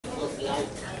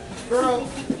Girl,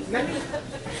 let me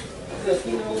look,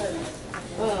 you know what?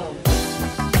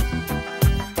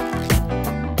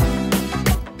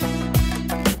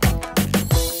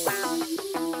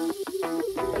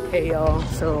 Hey y'all,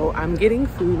 so I'm getting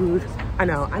food. I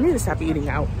know I need to stop eating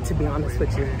out, to be honest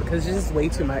with you, because it's just way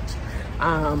too much.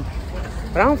 But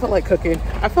I don't feel like cooking.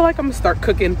 I feel like I'm gonna start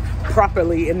cooking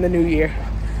properly in the new year.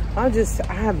 I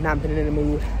have not been in the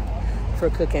mood for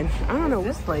cooking. I don't know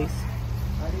this place,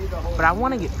 but I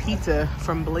want to get pizza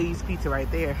from Blaze Pizza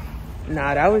right there.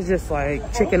 Nah, that was just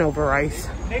like chicken over rice,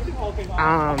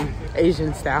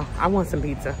 Asian style. I want some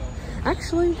pizza.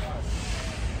 Actually,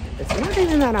 it's not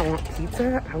even that I want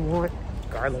pizza. I want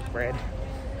garlic bread.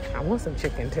 I want some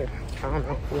chicken too. I don't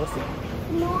know. We'll see.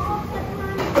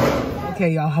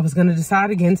 Okay, y'all. I was gonna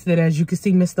decide against it. As you can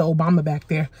see, Mr. Obama back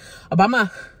there. Obama,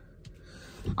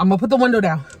 I'm gonna put the window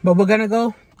down, but we're gonna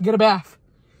go get a bath.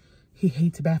 He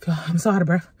hates a bath, y'all. I'm so out of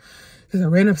breath because I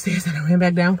ran upstairs and I ran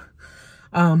back down.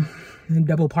 And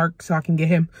double park so I can get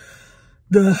him.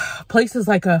 The place is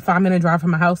like a 5-minute drive from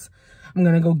my house. I'm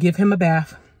gonna go give him a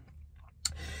bath.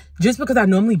 Just because I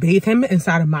normally bathe him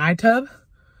inside of my tub.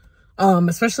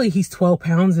 Especially he's 12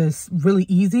 pounds. It's really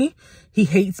easy. He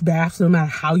hates baths no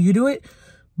matter how you do it.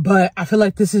 But I feel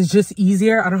like this is just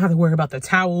easier. I don't have to worry about the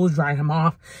towels, drying him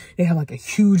off. They have like a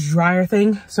huge dryer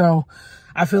thing. So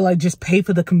I feel like just pay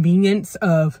for the convenience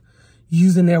of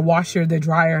using their washer, their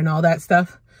dryer, and all that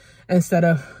stuff. Instead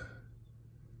of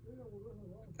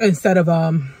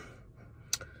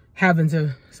having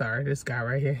to, sorry, this guy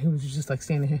right here, he was just like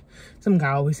standing here. Some guy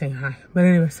always saying hi. But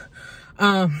anyways,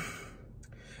 it'll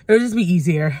just be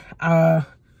easier. And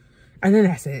then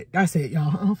that's it,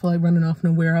 y'all. I don't feel like running off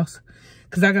nowhere else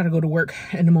because I gotta go to work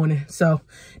in the morning. So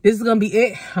this is gonna be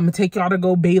it. I'm gonna take y'all to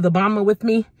go bathe Obama with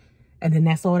me. And then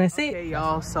that's all that's it. Okay,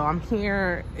 y'all, so I'm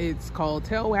here. It's called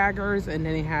Tail Waggers, and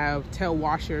then they have tail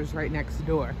washers right next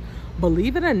door.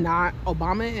 Believe it or not,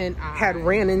 Obama and I had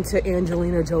ran into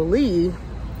Angelina Jolie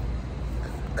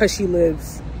because she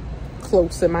lives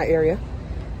close in my area.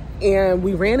 And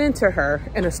we ran into her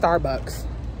in a Starbucks,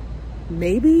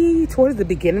 maybe towards the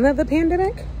beginning of the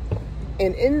pandemic.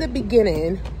 And in the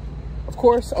beginning, of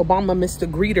course, Obama, Mr.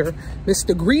 Greeter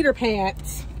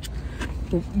Pants,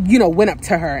 you know, went up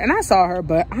to her. And I saw her,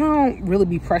 but I don't really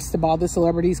be pressed about the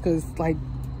celebrities because, like,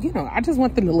 you know, I just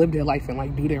want them to live their life and,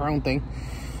 like, do their own thing.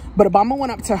 But Obama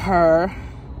went up to her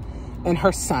and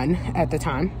her son at the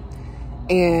time.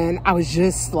 And I was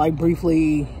just, like,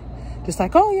 briefly just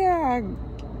like, oh, yeah, I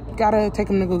gotta take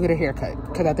him to go get a haircut.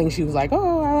 Because I think she was like,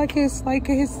 oh, I like his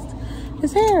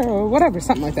hair or whatever,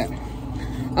 something like that.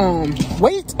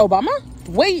 Wait, Obama,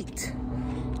 wait.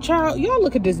 Child, y'all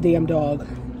look at this damn dog.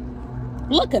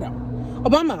 Look at him.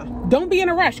 Obama, don't be in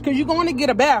a rush because you're going to get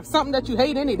a bath. Something that you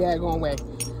hate any daggone way.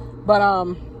 But,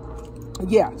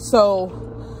 yeah, so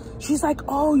she's like,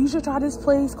 oh, you should try this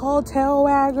place called Tail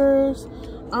Waggers.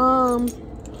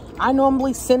 I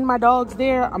normally send my dogs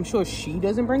there. I'm sure she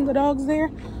doesn't bring the dogs there.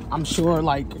 I'm sure,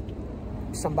 like,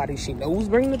 somebody she knows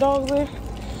bring the dogs there.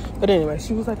 But anyway,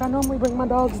 she was like, I normally bring my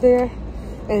dogs there.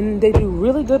 And they do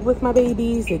really good with my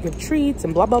babies. They give treats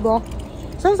and blah, blah, blah.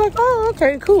 So I was like, oh,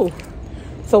 okay, cool.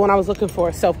 So when I was looking for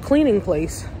a self-cleaning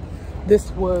place,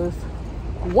 this was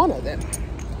one of them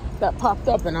that popped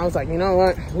up. And I was like, you know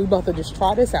what? We about to just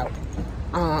try this out.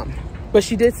 But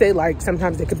she did say, like,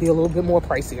 sometimes it could be a little bit more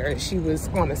pricier. And she was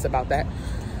honest about that.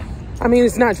 I mean,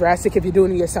 it's not drastic if you're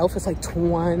doing it yourself. It's like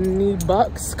 20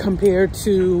 bucks compared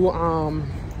to,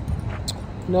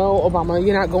 no, Obama,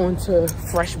 you're not going to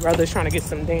Fresh Brothers trying to get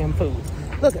some damn food.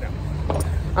 Look at him.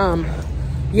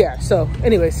 Yeah, so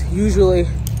anyways, usually,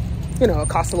 you know, it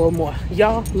costs a little more.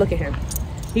 Y'all, look at him.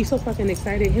 He's so fucking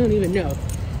excited. He don't even know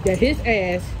that his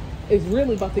ass is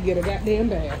really about to get a goddamn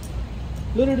bath.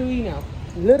 Little do he know.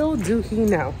 Little do he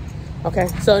know. Okay,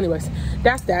 so anyways,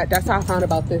 that's that. That's how I found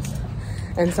about this.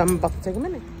 And so I'm about to take a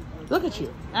minute. Look at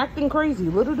you, acting crazy.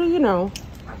 Little do you know,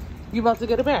 you about to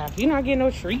get a bath. You're not getting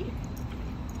no treat.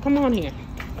 Come on here.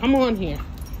 Come on here.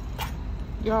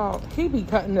 Y'all, he be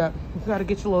cutting up. You gotta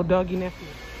get your little doggy nephew.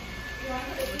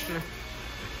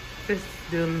 Just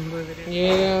doing with it.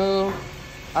 Yeah.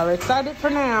 Are excited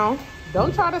for now.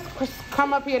 Don't try to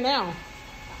come up here now.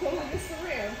 German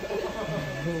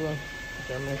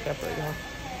Shepherd, y'all.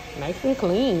 Nice and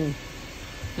clean.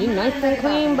 You nice and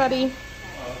clean, buddy.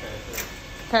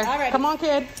 Okay, right. Come on,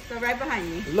 kid. Go right behind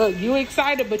me. Look, you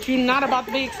excited, but you're not about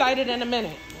to be excited in a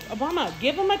minute. Obama,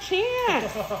 give him a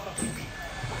chance.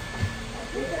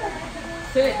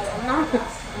 Sit. No.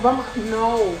 Obama,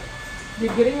 no.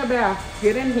 You're getting a bath.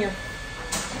 Get in here.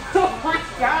 Oh my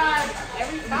God.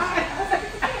 Every time.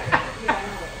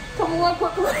 Come on,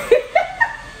 quickly.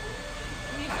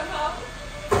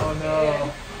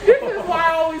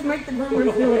 make the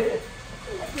groomers do it.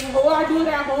 Or I do it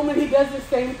at home and he does the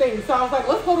same thing. So I was like,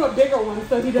 let's go to a bigger one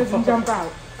so he doesn't jump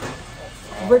out.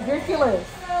 Ridiculous.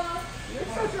 You're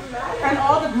such a mess. And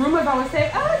all the groomers always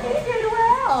say, oh, you did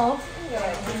well.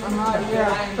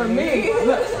 Yeah, for me.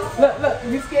 Look,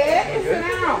 you scared? Sit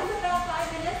down.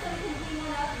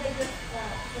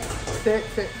 Sit.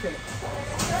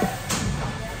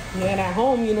 Yeah, and at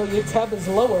home, you know, your tub is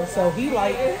lower, so he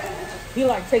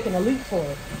like taking a leap for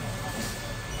it.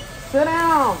 Sit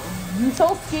down. You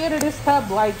so scared of this tub,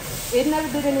 like it never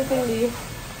did anything to you.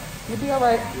 You'll be all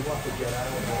right. You want to get out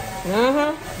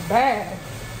of it? Bad.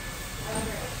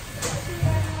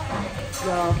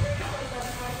 Y'all,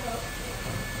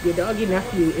 your doggy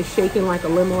nephew is shaking like a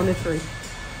limb on a tree.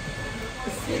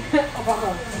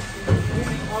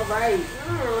 All right.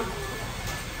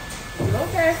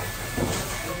 Okay.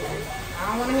 I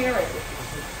don't want to hear it.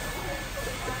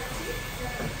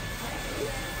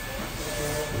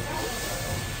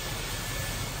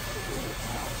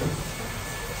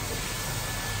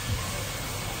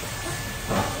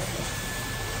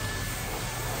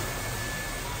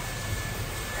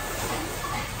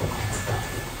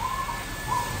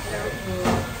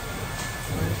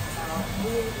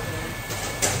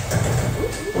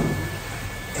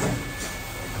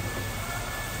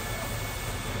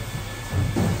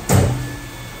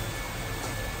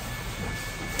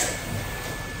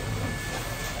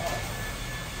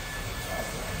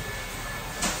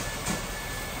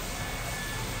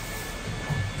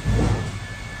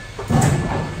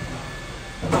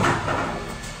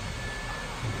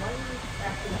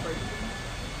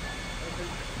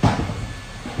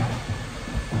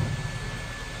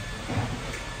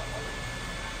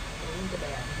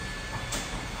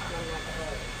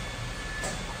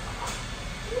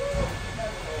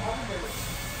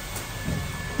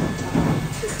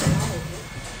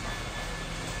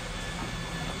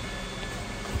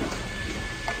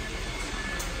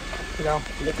 You know,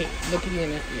 look at you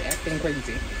and you're acting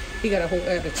crazy. He got a whole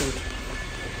attitude.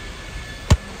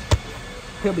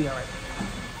 He'll be all right.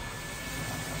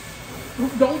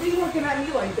 Don't be looking at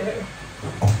me like that.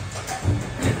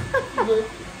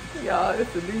 Y'all,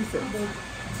 it's a nuisance.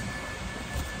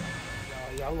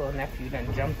 Y'all little nephew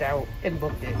done jumped out and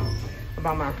booked it.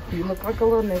 Obama, you look like a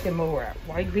little naked mole rat.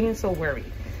 Why are you being so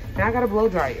worried? Now I gotta blow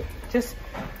dry you. Just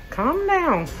calm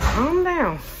down. Calm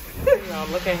down. Y'all,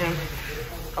 look at him.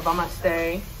 Obama,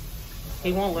 stay.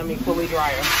 He won't let me fully dry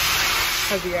him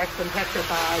because he acting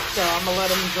petrified. So I'm gonna let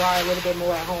him dry a little bit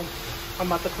more at home. I'm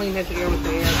about to clean his ear with the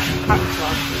air cotton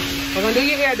swab. We're gonna do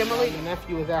your hair, then we'll leave. The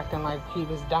nephew was acting like he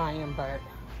was dying, but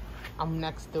I'm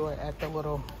next to it at the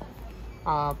little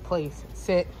place.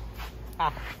 Sit.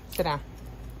 Sit down.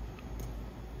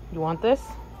 You want this?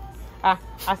 I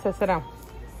said sit down.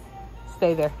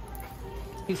 Stay there.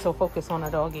 He's so focused on the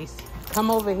doggies. Come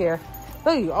over here.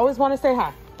 Look, you always want to say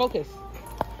hi. Focus.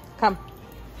 Come.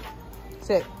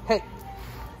 Sit. Hey.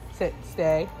 Sit.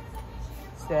 Stay.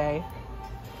 Stay.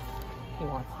 He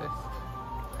wants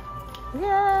this.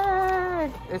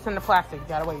 Yay! It's in the plastic. You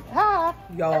gotta wait. Ah!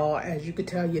 Y'all, as you could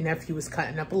tell, your nephew was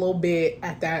cutting up a little bit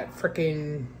at that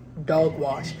freaking dog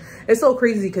wash. It's so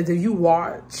crazy because if you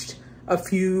watched a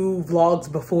few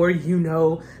vlogs before, you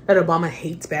know that Obama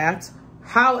hates baths.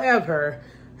 However,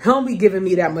 he don't be giving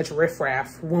me that much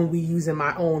riffraff when we using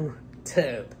my own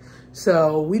tub.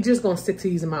 So we just gonna stick to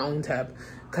using my own tub.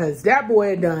 Cause that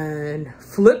boy done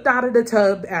flipped out of the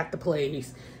tub at the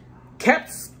place,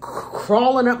 kept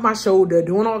crawling up my shoulder,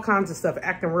 doing all kinds of stuff,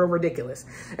 acting real ridiculous.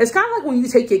 It's kind of like when you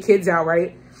take your kids out,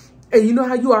 right? And you know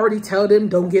how you already tell them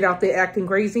don't get out there acting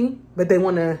crazy, but they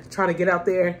want to try to get out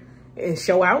there and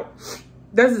show out?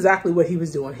 That's exactly what he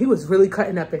was doing. He was really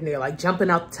cutting up in there, like jumping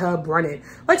out the tub, running,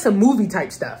 like some movie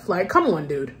type stuff. Like, come on,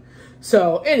 dude.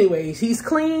 So anyways, he's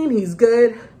clean, he's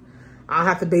good. I'll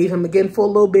have to bathe him again for a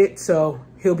little bit, so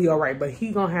he'll be all right. But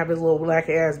he gonna have his little black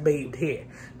ass bathed here.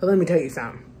 But let me tell you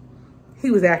something.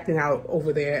 He was acting out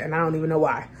over there, and I don't even know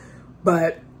why.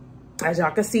 But as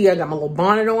y'all can see, I got my little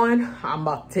bonnet on. I'm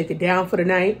about to take it down for the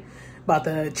night. About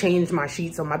to change my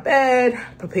sheets on my bed,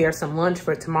 prepare some lunch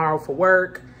for tomorrow for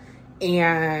work.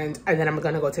 And then I'm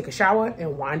gonna go take a shower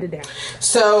and wind it down.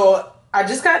 So I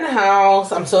just got in the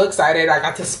house. I'm so excited. I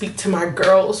got to speak to my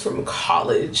girls from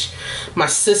college, my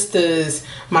sisters,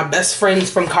 my best friends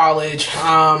from college.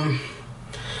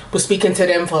 Was speaking to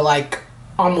them for like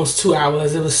almost 2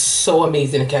 hours. It was so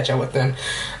amazing to catch up with them.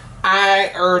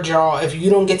 I urge y'all, if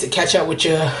you don't get to catch up with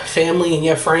your family and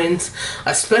your friends,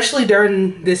 especially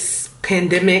during this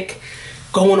pandemic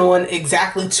going on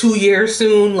exactly 2 years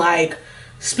soon, like,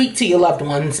 speak to your loved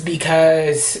ones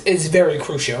because it's very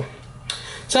crucial.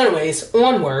 So anyways,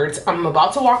 onwards. I'm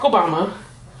about to walk Obama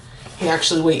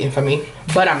actually waiting for me.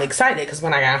 But I'm excited because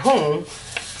when I got home,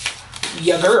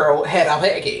 your girl had a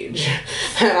package.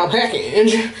 Had a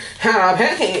package. Had a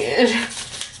package.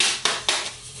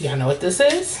 Y'all know what this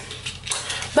is?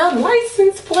 The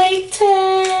license plate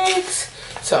tags.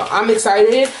 So I'm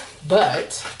excited,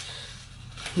 but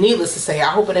needless to say, I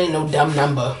hope it ain't no dumb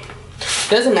number.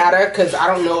 Doesn't matter, because I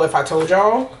don't know if I told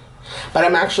y'all, but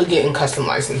I'm actually getting custom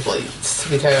license plates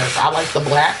because I like the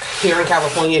black. Here in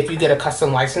California, if you get a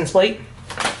custom license plate,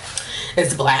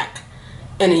 it's black.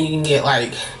 And then you can get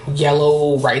like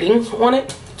yellow writing on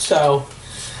it. So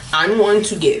I'm going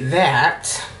to get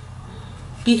that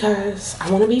because I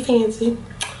want to be fancy.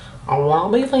 I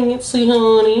want to be fancy,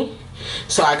 honey.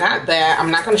 So I got that. I'm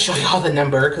not going to show y'all the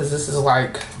number because this is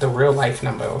like the real life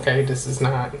number, okay? This is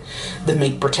not the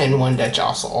make pretend one that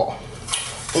y'all saw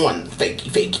on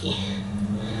fakey.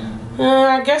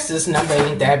 I guess this number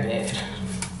ain't that bad.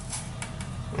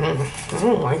 I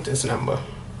don't like this number.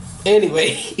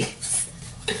 Anyway,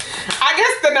 I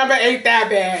guess the number ain't that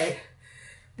bad.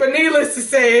 But needless to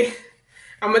say,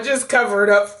 I'm going to just cover it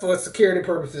up for security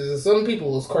purposes. Some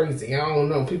people is crazy. I don't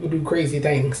know. People do crazy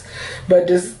things. But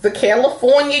just the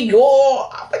California,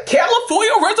 I'm a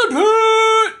California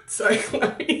resident. So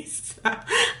let me stop.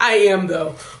 I am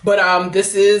though. But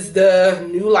this is the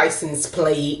new license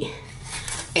plate.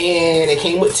 And it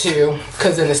came with 2.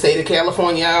 Because in the state of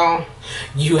California,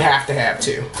 you have to have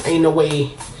 2. Ain't no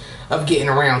way of getting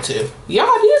around 2.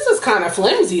 Y'all, this is kind of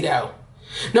flimsy though.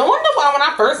 No wonder why when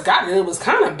I first got it, it was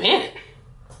kind of bent.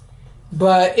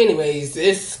 But anyways,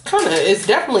 it's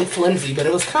definitely flimsy, but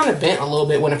it was kind of bent a little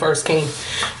bit when it first came.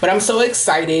 But I'm so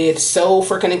excited, so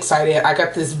freaking excited. I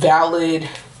got this valid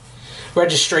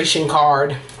registration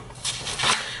card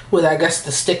with, I guess,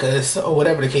 the stickers or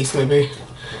whatever the case may be.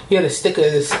 Yeah, the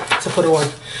stickers to put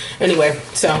on. Anyway,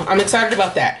 so I'm excited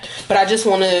about that. But I just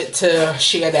wanted to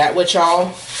share that with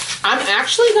y'all. I'm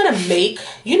actually going to make,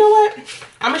 you know what?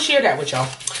 I'm going to share that with y'all.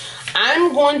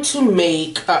 I'm going to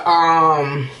make a,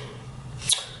 I'm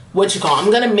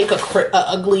gonna make a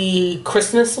ugly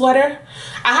Christmas sweater.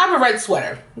 I have a red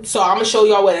sweater, so I'm gonna show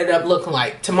y'all what it ended up looking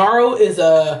like. Tomorrow is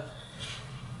a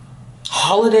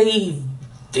holiday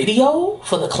video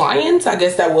for the clients, I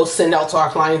guess, that we'll send out to our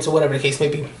clients or whatever the case may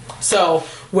be. So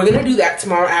we're gonna do that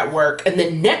tomorrow at work, and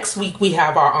then next week we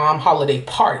have our holiday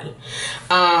party.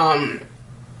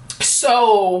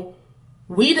 So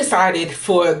we decided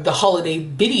for the holiday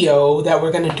video that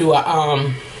we're gonna do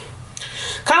a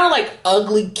kind of like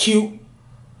ugly cute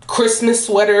Christmas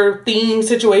sweater theme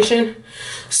situation.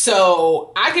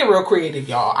 So I get real creative,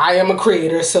 y'all. I am a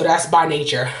creator, so that's by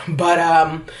nature. But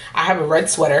I have a red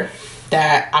sweater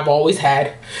that I've always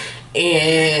had,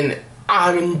 and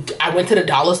I went to the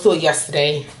dollar store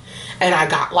yesterday and I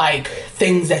got like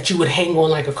things that you would hang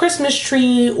on like a Christmas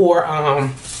tree, or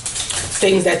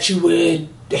things that you would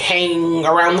hang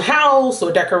around the house,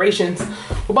 or decorations.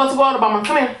 We're about to go out, Obama.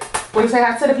 Come here. Want to say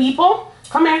hi to the people?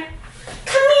 Come here.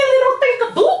 Come here, little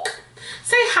think-a-book.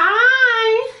 Say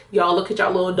hi. Y'all, look at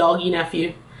y'all little doggy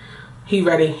nephew. He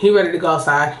ready. He ready to go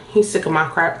outside. He's sick of my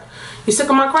crap. You sick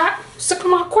of my crap? Sick of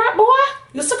my crap, boy?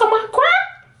 You sick of my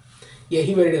crap? Yeah,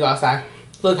 he ready to go outside.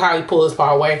 Look how he pulled his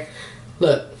paw away.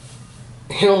 Look.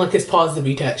 He don't like his paws to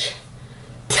be touched.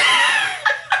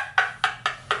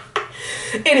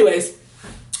 Anyways,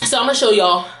 so I'm going to show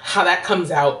y'all how that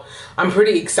comes out. I'm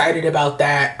pretty excited about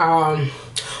that. All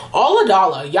 $1.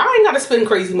 Y'all ain't got to spend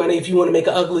crazy money if you want to make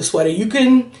an ugly sweater. You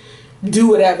can do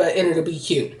whatever and it'll be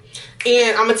cute.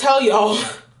 And I'm going to tell y'all,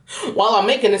 while I'm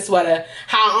making this sweater,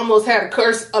 how I almost had to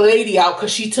curse a lady out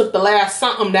because she took the last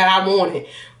something that I wanted.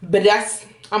 But that's,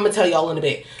 I'm going to tell y'all in a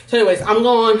bit. So anyways, I'm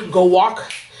going to go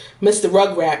walk Mr.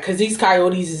 Rugrat because these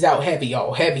coyotes is out heavy,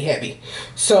 y'all. Heavy.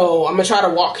 So I'm going to try to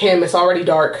walk him. It's already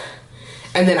dark.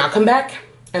 And then I'll come back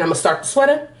and I'm going to start the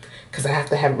sweater because I have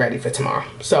to have it ready for tomorrow.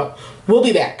 So we'll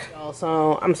be back.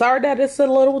 So I'm sorry that it's a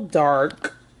little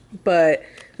dark, but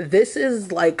this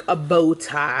is like a bow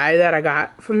tie that I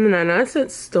got from the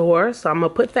 99-cent store. So I'm going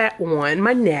to put that on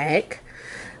my neck.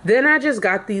 Then I just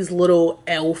got these little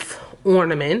elf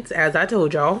ornaments, as I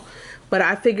told y'all. But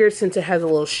I figured since it has a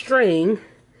little string,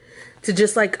 to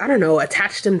just like, I don't know,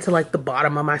 attach them to like the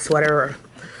bottom of my sweater, or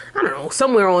I don't know,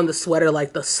 somewhere on the sweater,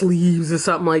 like the sleeves or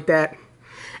something like that.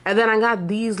 And then I got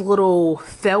these little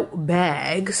felt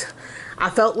bags. I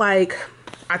thought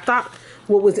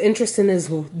what was interesting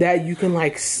is that you can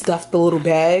like stuff the little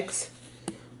bags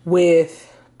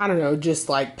with, I don't know, just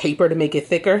like paper to make it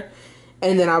thicker.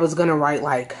 And then I was gonna write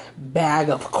like bag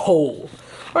of coal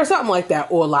or something like that,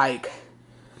 or like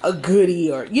a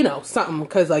goodie, or you know, something,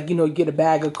 because like, you know, you get a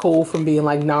bag of coal from being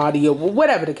like naughty or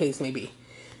whatever the case may be.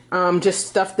 Just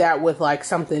stuffed that with like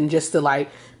something just to like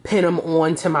pin them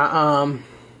on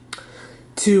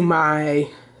to my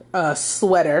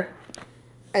sweater.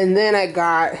 And then I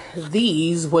got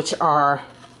these, which are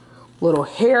little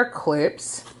hair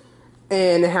clips,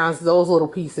 and it has those little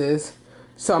pieces.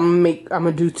 So I'm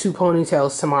gonna do 2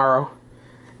 ponytails tomorrow.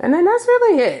 And then that's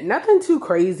really it. Nothing too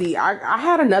crazy. I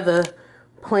had another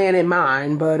plan in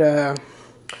mind, but I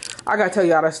gotta tell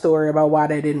y'all the story about why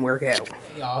that didn't work out.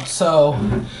 Y'all, so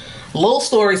little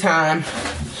story time.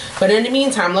 But in the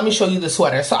meantime, let me show you the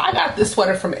sweater. So I got this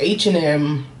sweater from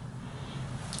H&M.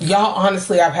 Y'all,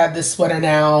 honestly, I've had this sweater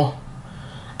now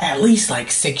at least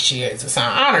like 6 years or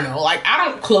something. I don't know. Like, I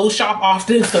don't clothes shop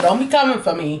often, so don't be coming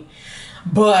for me.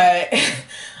 But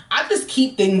I just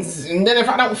keep things, and then if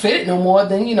I don't fit it no more,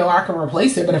 then, you know, I can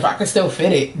replace it. But if I can still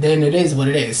fit it, then it is what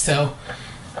it is. So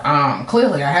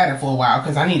clearly I had it for a while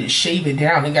because I need to shave it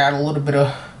down. It got a little bit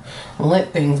of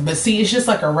lint things. But see, it's just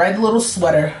like a red little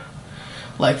sweater,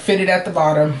 like fitted at the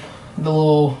bottom, the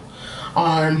little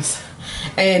arms.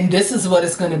 And this is what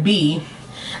it's going to be.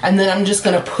 And then I'm just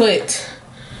going to put,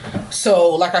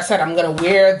 so like I said, I'm going to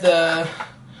wear the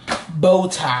bow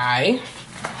tie,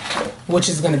 which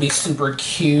is going to be super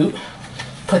cute.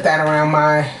 Put that around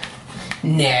my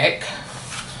neck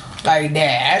like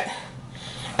that.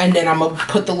 And then I'm going to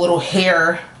put the little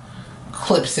hair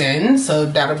clips in, so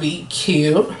that'll be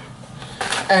cute.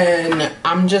 And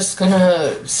I'm just going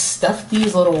to stuff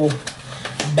these little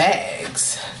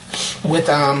bags with,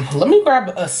 let me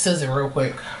grab a scissor real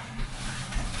quick.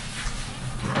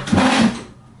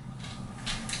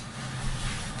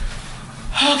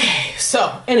 Okay,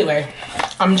 so anyway,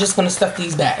 I'm just gonna stuff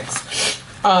these bags.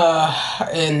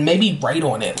 And maybe write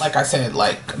on it, like I said,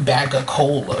 like bag of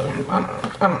coal, or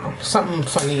I don't know, something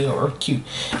funny or cute.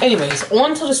 Anyways,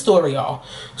 on to the story, y'all.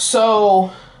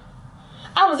 So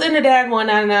I was in the daggone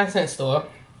 99-cent store,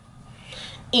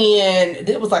 and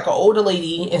there was like an older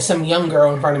lady and some young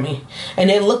girl in front of me, and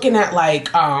they're looking at like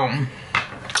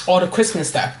all the Christmas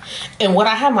stuff. And what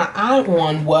I had my eye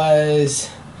on was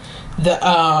the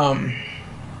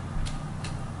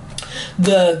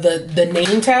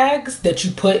name tags that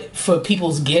you put for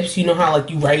people's gifts. You know how like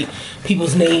you write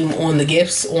people's name on the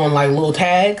gifts on like little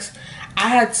tags. I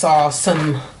had saw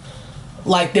some,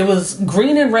 like there was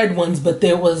green and red ones, but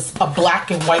there was a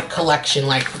black and white collection,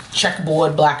 like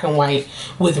checkerboard black and white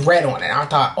with red on it. I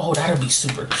thought, oh, that'll be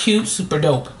super cute, super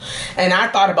dope. And I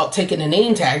thought about taking the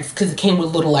name tags because it came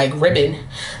with little like ribbon,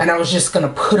 and I was just gonna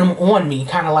put them on me,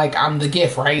 kind of like I'm the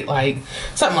gift, right? Like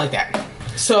something like that.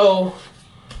 So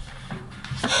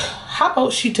how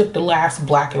about she took the last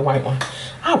black and white one?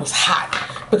 I was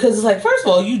hot because it's like, first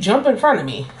of all, you jump in front of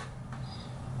me.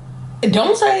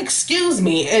 Don't say excuse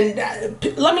me. And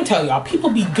let me tell y'all, people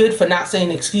be good for not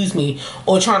saying excuse me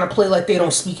or trying to play like they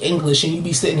don't speak English, and you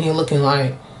be sitting here looking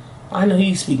like, I know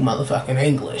you speak motherfucking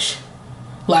English.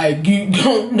 Like, you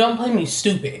don't play me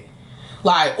stupid.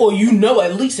 Like, or you know,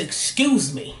 at least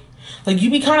excuse me. Like, you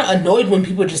be kind of annoyed when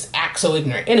people just act so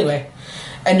ignorant. Anyway,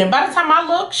 and then by the time I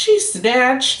looked, she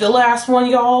snatched the last one,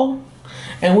 y'all,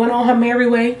 and went on her merry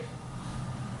way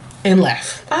and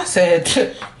left. I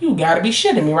said, you gotta be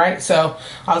shitting me, right? So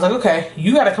I was like, okay,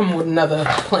 you gotta come with another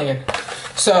plan.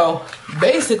 So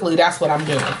basically that's what I'm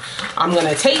doing. I'm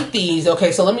gonna take these.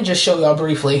 Okay, so let me just show y'all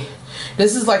briefly.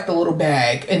 This is like the little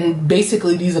bag, and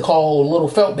basically these are called little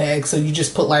felt bags. So you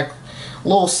just put like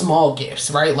little small gifts,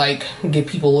 right? Like give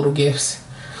people little gifts,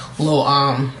 little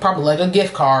probably like a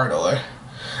gift card, or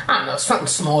I don't know, something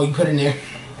small you put in there.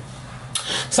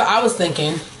 So I was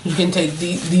thinking you can take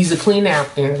these are clean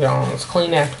napkins, y'all. It's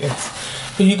clean napkins.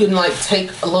 So you can like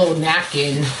take a little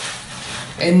napkin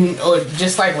and or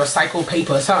just like recycled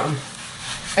paper or something,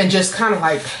 and just kind of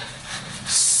like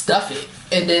stuff it,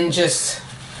 and then just,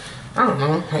 I don't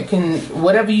know, I can,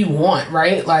 whatever you want,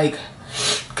 right? Like,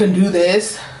 can do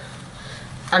this,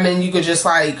 and then you could just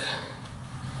like,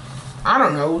 I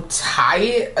don't know, tie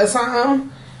it or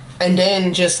something, and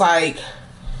then just like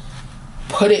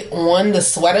put it on the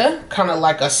sweater, kind of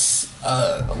like a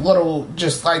little,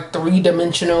 just like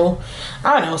 3-dimensional,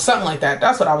 I don't know, something like that.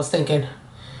 That's what I was thinking.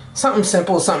 Something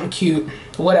simple, something cute,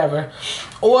 whatever.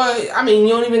 Or, I mean, you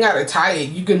don't even gotta tie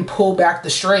it. You can pull back the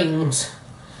strings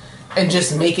and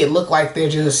just make it look like they're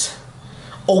just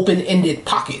open-ended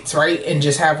pockets, right? And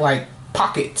just have like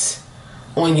pockets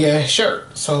on your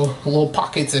shirt, so little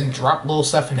pockets, and drop little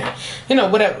stuff in there. You know,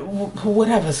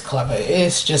 whatever's clever.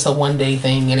 It's just a one-day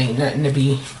thing. It ain't nothing to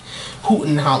be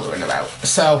hooting and hollering about.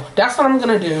 So that's what I'm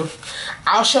gonna do.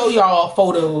 I'll show y'all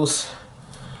photos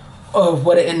of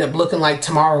what it ended up looking like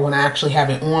tomorrow when I actually have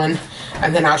it on,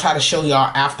 and then I'll try to show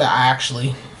y'all after I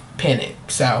actually pin it.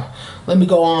 So let me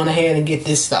go on ahead and get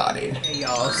this started. Hey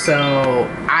y'all, so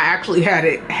I actually have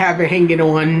it hanging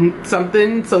on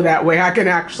something so that way I can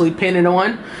actually pin it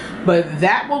on. But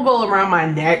that will go around my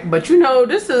neck. But you know,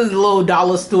 this is a little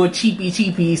dollar store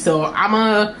cheapy, so I'm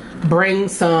gonna bring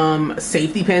some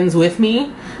safety pins with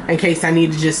me in case I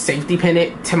need to just safety pin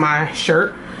it to my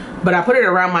shirt. But I put it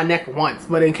around my neck once,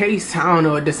 but in case, I don't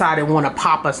know, it decided want to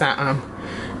pop or something.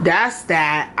 That's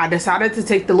that. I decided to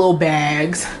take the little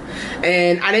bags,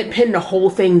 and I didn't pin the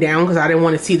whole thing down because I didn't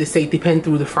want to see the safety pin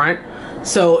through the front.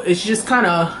 So it's just kind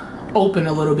of open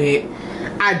a little bit.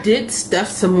 I did stuff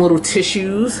some little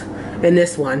tissues in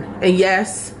this one, and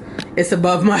yes, it's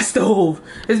above my stove.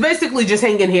 It's basically just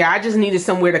hanging here. I just needed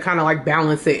somewhere to kind of like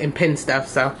balance it and pin stuff.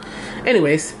 So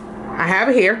anyways, I have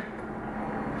it here.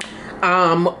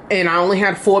 And I only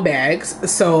had 4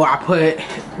 bags, so I put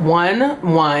one,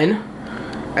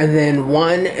 and then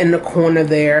one in the corner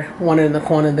there, one in the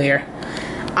corner there.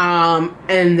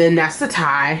 And then that's the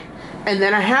tie. And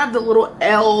then I have the little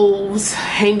elves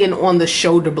hanging on the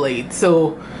shoulder blade.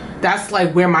 So that's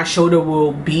like where my shoulder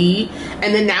will be.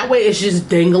 And then that way it's just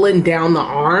dangling down the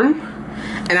arm.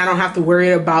 And I don't have to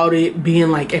worry about it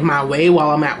being like in my way while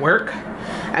I'm at work.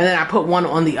 And then I put one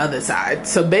on the other side.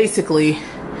 So basically,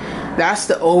 that's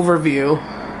the overview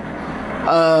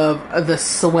of the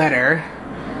sweater.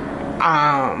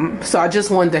 So I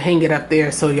just wanted to hang it up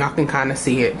there so y'all can kind of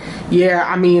see it. Yeah,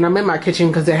 I mean, I'm in my kitchen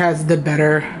because it has the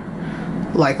better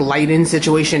like lighting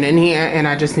situation in here, and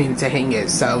I just needed to hang it.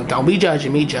 So don't be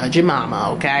judging me, judge your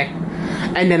mama, okay?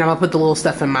 And then I'm gonna put the little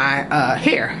stuff in my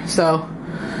hair. So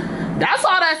that's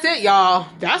all that's it, y'all.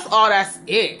 That's all that's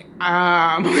it.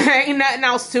 Ain't nothing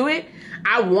else to it.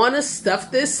 I want to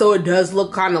stuff this so it does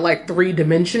look kind of like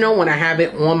 3-dimensional when I have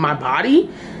it on my body.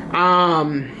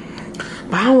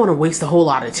 But I don't want to waste a whole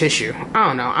lot of tissue. I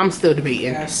don't know. I'm still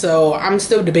debating. Yeah, so I'm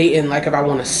still debating like if I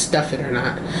want to stuff it or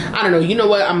not. I don't know. You know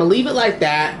what? I'm going to leave it like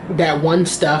that one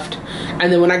stuffed.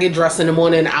 And then when I get dressed in the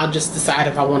morning, I'll just decide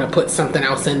if I want to put something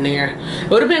else in there. It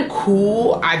would have been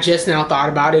cool. I just now thought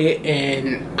about it,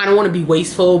 and I don't want to be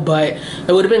wasteful, but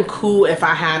it would have been cool if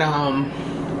I had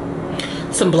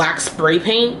some black spray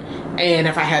paint, and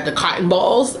if I had the cotton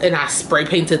balls and I spray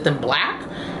painted them black,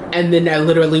 and then that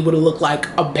literally would have looked like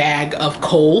a bag of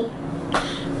coal.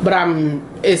 But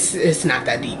it's not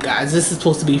that deep, guys. This is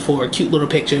supposed to be for a cute little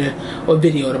picture or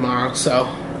video tomorrow, so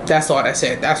that's all that's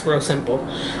it. That's real simple.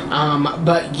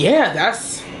 But yeah,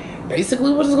 that's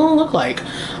basically what it's gonna look like.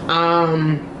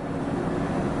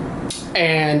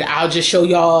 And I'll just show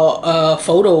y'all a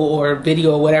photo or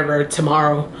video or whatever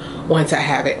tomorrow once I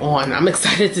have it on. I'm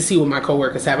excited to see what my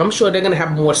coworkers have. I'm sure they're gonna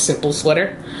have a more simple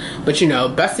sweater, but you know,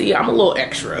 Bessie, I'm a little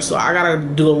extra, so I gotta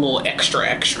do a little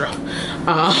extra.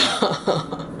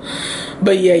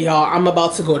 But yeah, y'all, I'm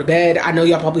about to go to bed. I know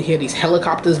y'all probably hear these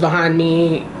helicopters behind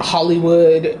me.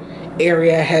 Hollywood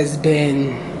area has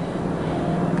been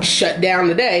shut down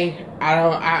today.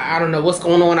 I don't know what's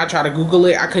going on. I tried to Google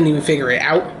it. I couldn't even figure it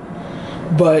out.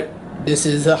 But this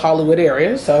is a Hollywood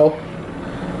area, so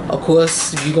of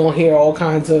course you're gonna hear all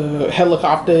kinds of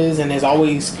helicopters, and there's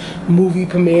always movie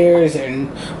premieres and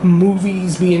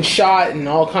movies being shot and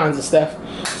all kinds of stuff.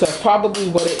 So that's probably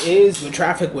what it is. The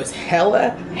traffic was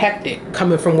hella hectic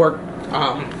coming from work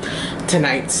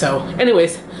tonight. So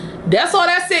anyways, that's all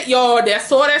that's it, y'all. That's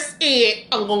all that's it.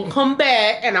 I'm gonna come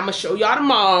back and I'm gonna show y'all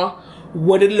tomorrow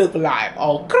what it look like.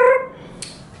 Okay.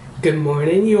 Good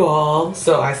morning, you all.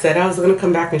 So I said I was gonna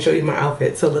come back and show you my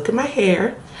outfit. So look at my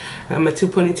hair. I got my 2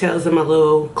 ponytails and my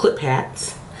little clip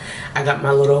hats. I got my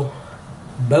little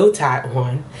bow tie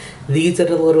on. These are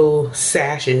the little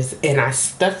sashes, and I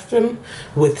stuffed them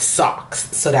with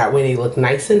socks so that way they look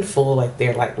nice and full, like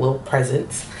they're like little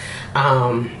presents.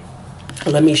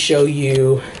 Let me show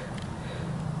you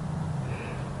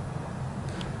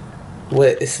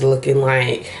what it's looking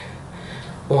like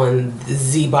on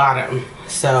the bottom.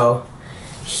 So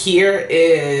here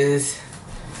is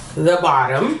the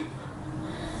bottom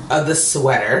of the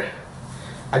sweater.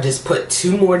 I just put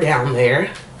 2 more down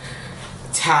there,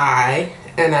 tie,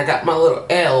 and I got my little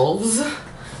elves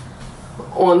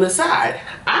on the side.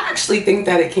 I actually think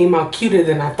that it came out cuter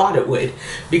than I thought it would,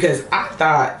 because I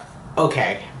thought,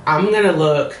 okay, I'm gonna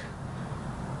look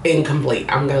incomplete.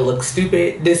 I'm gonna look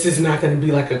stupid. This is not gonna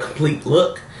be like a complete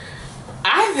look.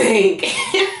 I think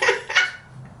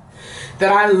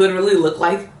that I literally look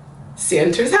like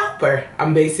Santa's helper.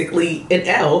 I'm basically an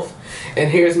elf,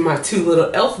 and here's my 2 little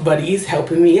elf buddies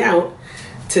helping me out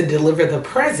to deliver the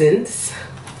presents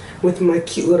with my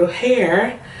cute little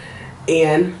hair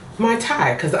and my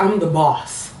tie, because I'm the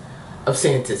boss of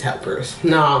Santa's helpers.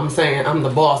 No, I'm saying I'm the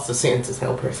boss of Santa's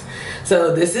helpers.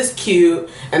 So this is cute,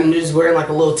 and I'm just wearing like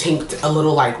a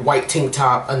little like white tank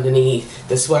top underneath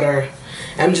the sweater.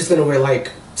 I'm just gonna wear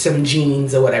like some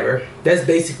jeans or whatever. That's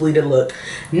basically the look.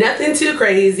 Nothing too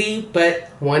crazy,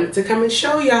 but wanted to come and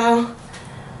show y'all.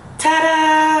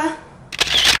 Ta-da!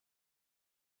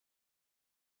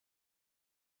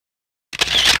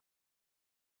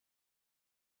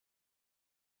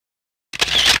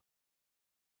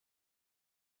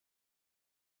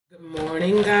 Good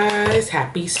morning, guys.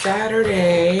 Happy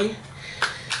Saturday.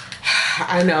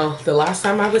 I know the last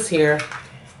time I was here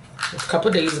was a couple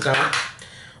of days ago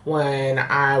when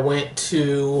I went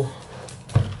to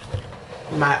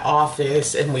my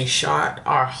office and we shot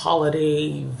our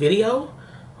holiday video.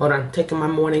 Hold on, taking my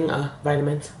morning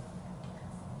vitamins.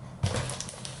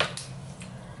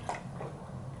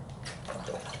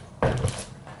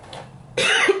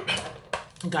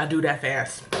 Gotta do that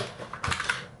fast.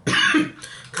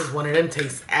 Because one of them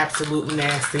tastes absolutely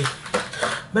nasty.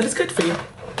 But it's good for you.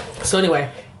 So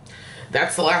anyway,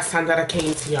 that's the last time that I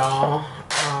came to y'all.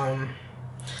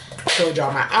 Showed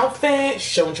y'all my outfit.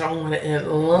 Showed y'all what it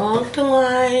looked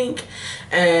like.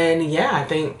 And yeah, I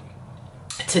think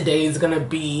today's gonna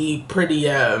be pretty,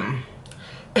 how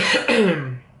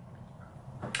do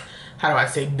I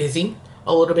say, busy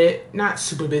a little bit. Not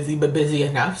super busy, but busy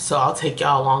enough. So I'll take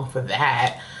y'all along for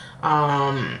that.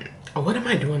 What am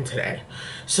I doing today?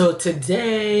 So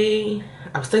today,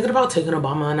 I was thinking about taking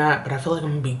Obama on that, but I feel like I'm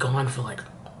gonna be gone for like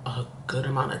a good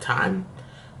amount of time.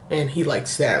 And he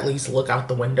likes to at least look out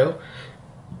the window.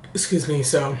 Excuse me,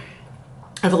 so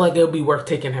I feel like it'll be worth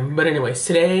taking him. But anyways,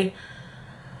 today,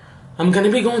 I'm gonna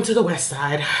be going to the west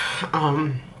side.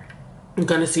 I'm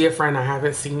gonna see a friend I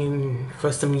haven't seen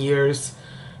for some years.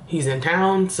 He's in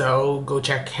town, so go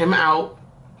check him out.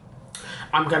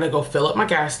 I'm gonna go fill up my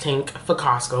gas tank for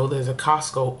Costco. There's a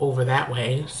Costco over that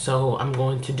way, so I'm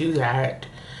going to do that.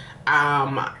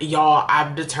 Y'all,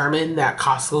 I've determined that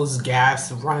Costco's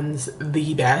gas runs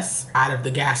the best out of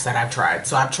the gas that I've tried.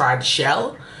 So I've tried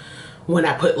Shell. When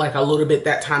I put like a little bit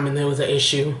that time and there was an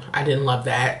issue, I didn't love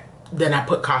that. Then I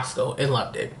put Costco and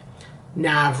loved it.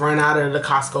 Now I've run out of the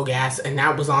Costco gas, and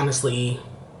that was honestly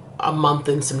a month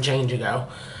and some change ago.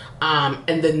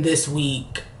 And then this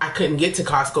week I couldn't get to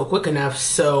Costco quick enough,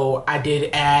 so I did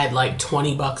add like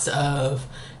 20 bucks of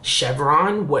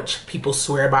Chevron, which people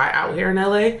swear by out here in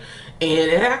LA, and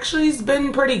it actually has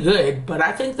been pretty good. But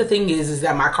I think the thing is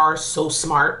that my car is so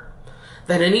smart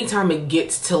that anytime it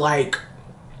gets to like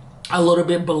a little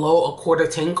bit below a quarter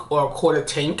tank or a quarter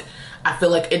tank, I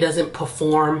feel like it doesn't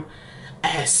perform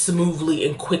as smoothly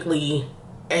and quickly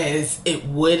as it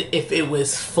would if it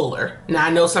was fuller. Now I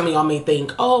know some of y'all may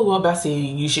think, oh well, Bessie,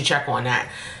 you should check on that.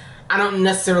 I don't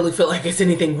necessarily feel like it's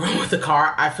anything wrong with the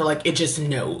car. I feel like it just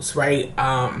knows, right?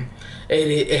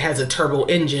 It has a turbo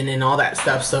engine and all that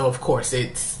stuff, so of course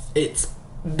it's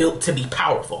built to be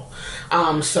powerful.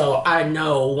 So I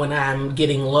know when I'm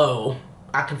getting low,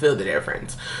 I can feel the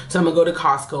difference. So I'm gonna go to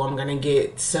Costco. I'm gonna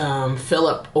get some fill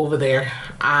up over there.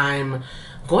 I'm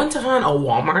going to find a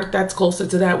Walmart that's closer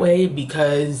to that way,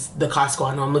 because the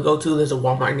Costco I normally go to, there's a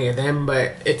Walmart near them,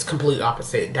 but it's complete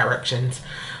opposite directions.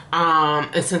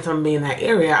 And since I'm in that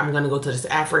area, I'm gonna go to this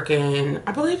African,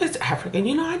 I believe it's African,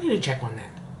 you know, I need to check on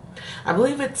that. I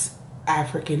believe it's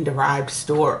African derived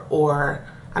store, or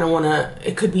I don't want to,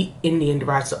 it could be Indian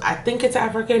derived, so I think it's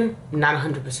African, not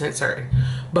 100% certain.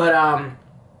 But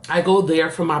I go there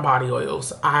for my body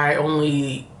oils. I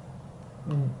only,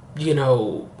 you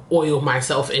know, oil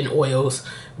myself in oils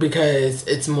because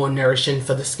it's more nourishing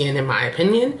for the skin, in my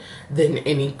opinion, than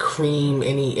any cream,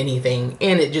 anything,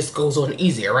 and it just goes on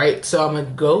easier, right? So I'm gonna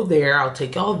go there. I'll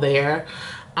take y'all there.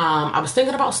 I was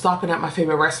thinking about stopping at my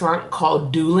favorite restaurant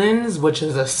called Doolin's, which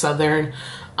is a southern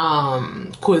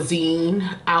cuisine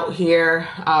out here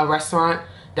restaurant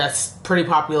that's pretty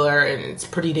popular, and it's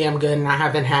pretty damn good, and I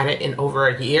haven't had it in over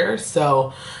a year.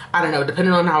 So I don't know,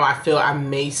 depending on how I feel, I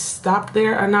may stop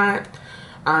there or not.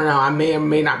 I don't know, I may or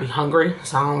may not be hungry,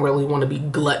 so I don't really want to be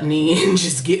gluttony and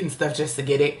just getting stuff just to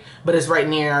get it. But it's right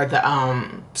near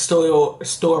the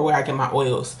store where I get my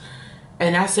oils.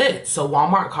 And that's it. So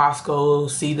Walmart,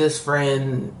 Costco, see this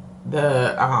friend,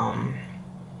 the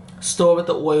store with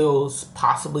the oils,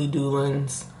 possibly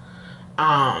Doolin's,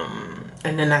 and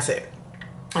then that's it.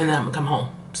 And then I'm gonna come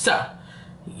home. So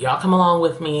y'all come along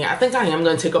with me. I think I am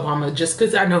gonna take Obama just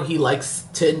because I know he likes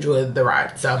to enjoy the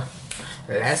ride. So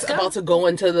let's go. About to go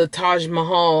into the Taj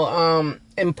Mahal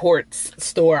imports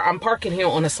store. I'm parking here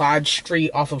on a side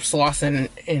street off of Slauson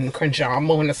in Crenshaw. I'm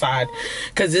moving aside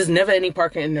because there's never any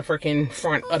parking in the freaking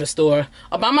front of the store.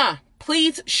 Obama,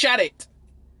 please shut it.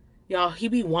 Y'all, he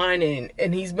be whining,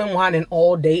 and he's been whining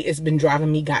all day. It's been driving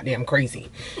me goddamn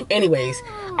crazy. Anyways,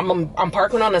 I'm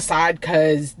parking on the side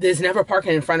because there's never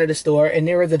parking in front of the store, and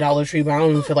there is a Dollar Tree, but I don't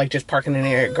even feel like just parking in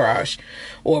their garage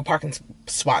or a parking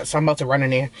spot. So I'm about to run in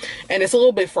there, and it's a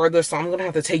little bit further, so I'm gonna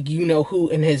have to take you-know-who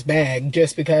in his bag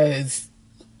just because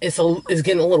it's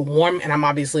getting a little warm, and I'm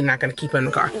obviously not gonna keep it in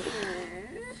the car.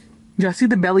 Y'all see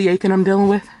the belly aching I'm dealing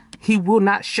with? He will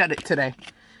not shut it today.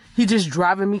 He just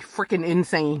driving me freaking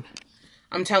insane.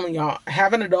 I'm telling y'all,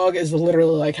 having a dog is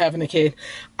literally like having a kid.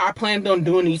 I planned on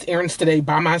doing these errands today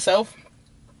by myself,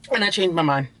 and I changed my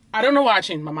mind. I don't know why I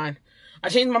changed my mind. I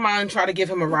changed my mind, tried to give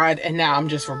him a ride, and now I'm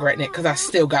just regretting it because I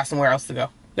still got somewhere else to go.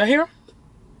 Y'all hear him?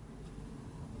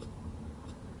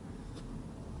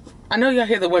 I know y'all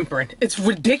hear the whimpering. It's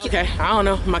ridiculous. Okay, I don't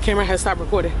know. My camera has stopped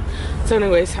recording. So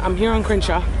anyways, I'm here on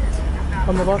Crenshaw.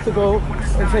 I'm about to go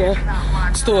into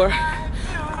a store.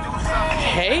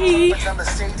 Hey,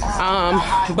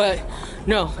 but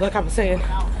no, like I was saying,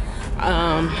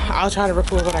 I'll try to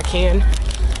record what I can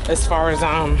as far as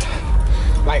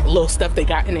like little stuff they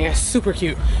got in there. Super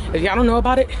cute. If y'all don't know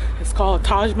about it, it's called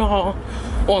Taj Mahal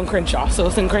on Crenshaw. So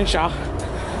it's in Crenshaw,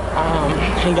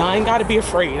 and y'all ain't gotta be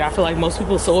afraid. I feel like most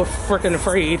people are so freaking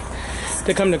afraid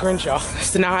to come to Crenshaw.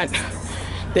 It's not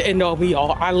the end all be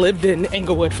all. I lived in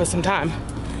Inglewood for some time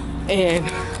and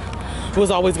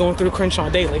was always going through Crenshaw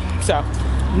daily, so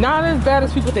not as bad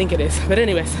as people think it is. But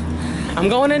anyways, I'm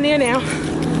going in there now,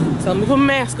 so let me put my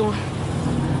mask on.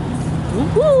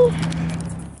 Woo-hoo.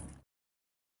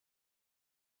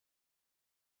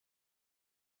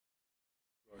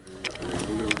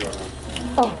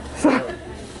 Oh, sorry.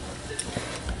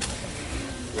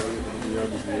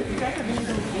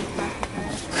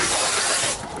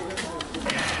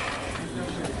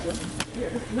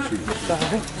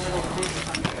 Sorry.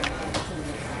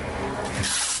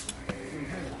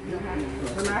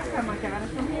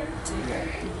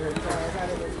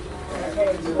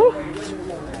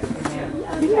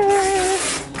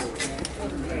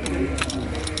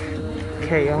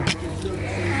 Okay, y'all.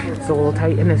 It's a little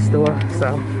tight in this store,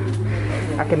 so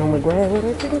I can only grab what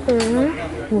I can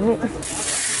grab.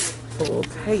 It's a little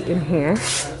tight in here.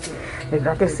 As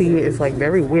y'all can see, it's like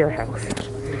very warehouse.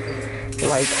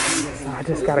 Like, so I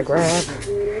just gotta grab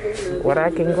what I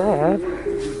can grab,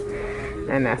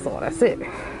 and that's all. That's it.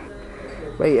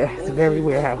 But yeah, it's very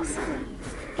warehouse.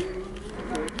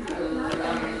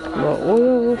 The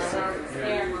oils,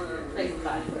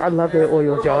 I love their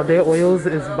oils, y'all. Their oils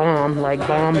is bomb, like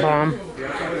bomb.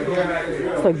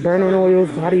 It's like burning oils,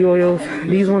 body oils.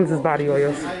 These ones is body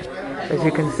oils, as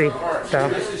you can see. So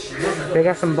they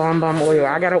got some bomb oil.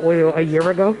 I got an oil a year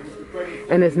ago,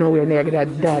 and it's nowhere near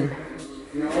that done.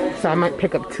 So I might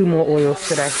pick up 2 more oils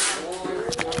today.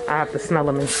 I have to smell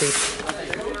them and see.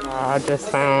 I just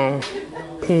found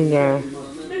Pina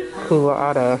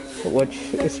Colada, which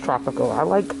is tropical. I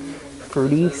like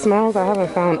fruity smells. I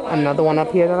haven't found another one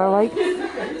up here that I like.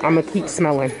 I'm gonna keep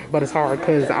smelling, but it's hard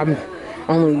because I'm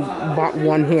only bought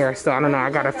one here, so I don't know. I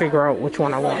gotta figure out which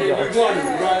one I want.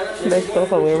 They still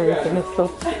hilarious, and it's so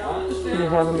you're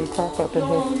having me talk up in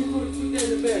here.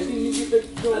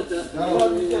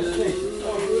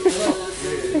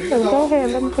 So go ahead,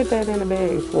 let me put that in the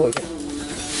bag for you.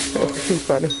 That's too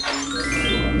funny.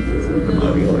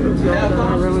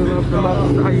 I really love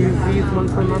them. I use these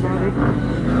ones for my body.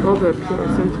 Those are pure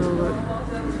essential, but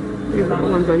these are the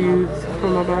ones I use for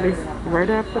my body right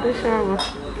after the shower.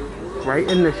 Right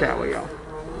in the shower, y'all.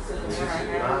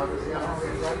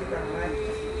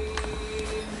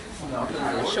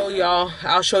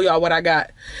 I'll show y'all what I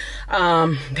got.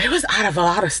 They was out of a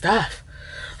lot of stuff.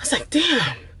 I was like,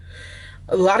 damn.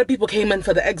 A lot of people came in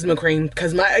for the eczema cream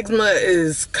because my eczema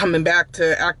is coming back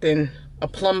to acting a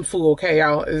plum fool. Okay,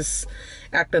 y'all, is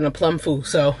acting a plum fool.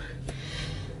 So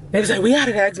they was like, we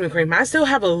added eczema cream. I still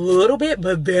have a little bit,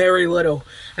 but very little.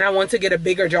 And I want to get a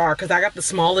bigger jar because I got the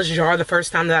smallest jar the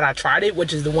first time that I tried it,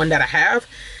 which is the one that I have.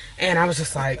 And I was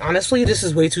just like, honestly, this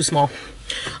is way too small.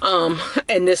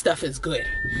 And this stuff is good.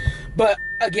 But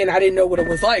again, I didn't know what it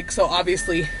was like. So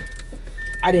obviously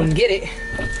I didn't get it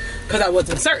because I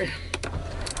wasn't certain.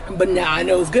 But now I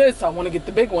know it's good, so I want to get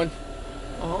the big one.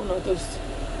 I don't know this.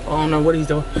 I don't know what he's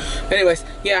doing. But anyways,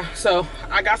 yeah, so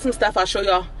I got some stuff I'll show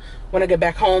y'all when I get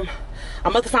back home.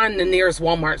 I'm about to find the nearest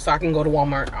Walmart so I can go to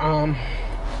Walmart. I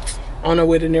don't know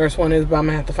where the nearest one is, but I'm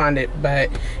gonna have to find it. But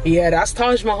yeah, that's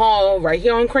Taj Mahal right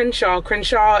here on Crenshaw.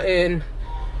 Crenshaw in,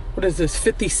 what is this,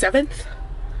 57th?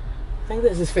 I think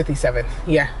this is 57th.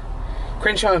 Yeah,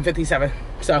 Crenshaw in 57.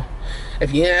 So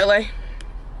if you're in LA,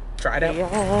 try it out.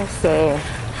 Yeah, so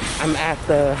I'm at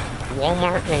the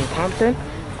Walmart in Compton.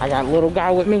 I got a little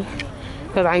guy with me.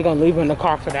 because I ain't gonna leave her in the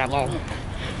car for that long.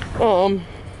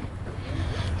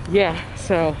 Yeah,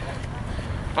 so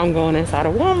I'm going inside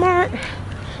of Walmart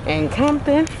in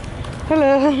Compton.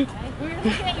 Hello. We're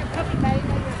looking at your puppy, baby.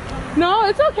 No,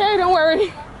 it's okay, don't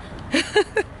worry.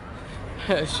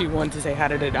 She wanted to say hi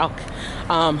to the dog.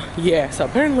 Yeah, so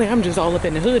apparently I'm just all up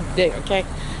in the hood today, okay?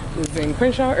 We was in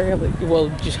Crenshaw early, well,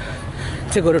 just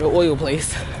to go to the oil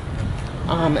place.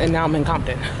 And now I'm in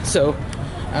Compton. So,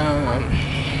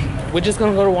 we're just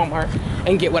gonna go to Walmart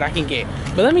and get what I can get.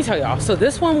 But let me tell y'all, so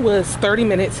this one was 30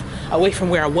 minutes away from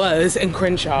where I was in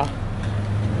Crenshaw.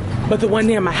 But the one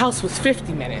near my house was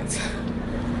 50 minutes.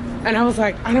 And I was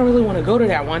like, I don't really want to go to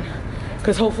that one,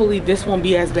 because hopefully this won't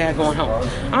be as bad going home.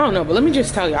 I don't know, but let me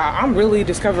just tell y'all, I'm really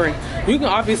discovering you can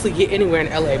obviously get anywhere in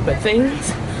LA, but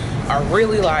things are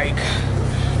really like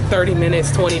 30 minutes,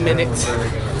 20 minutes,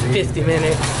 50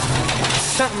 minutes,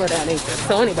 something of that nature.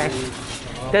 So anyway,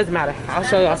 doesn't matter. I'll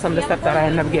show y'all some of the stuff that I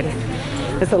ended up getting.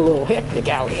 It's a little hectic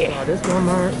out here. This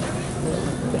Walmart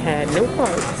had no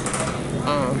carts.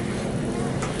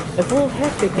 It's a little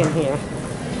hectic in here.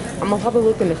 I'm gonna probably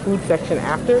look in the food section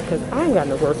after, because I ain't got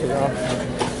no groceries, y'all.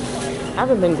 I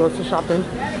haven't been grocery shopping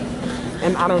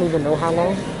and I don't even know how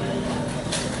long.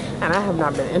 And I have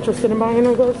not been interested in buying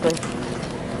no groceries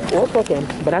or cooking.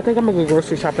 But I think I'm gonna go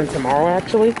grocery shopping tomorrow,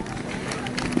 actually,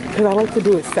 because I like to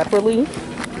do it separately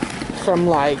from,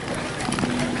 like,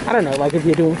 I don't know, like if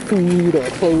you're doing food or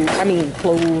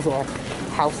clothes or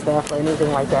house stuff or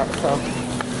anything like that. So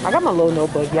I got my little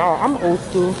notebook, y'all. I'm old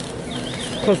school,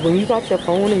 because when you got your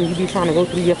phone and you be trying to go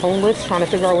through your phone list trying to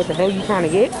figure out what the hell you trying to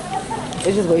get,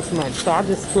 it's just way too much. So I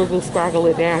just scraggle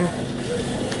it down,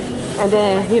 and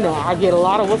then, you know, I get a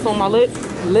lot of what's on my list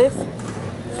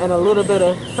and a little bit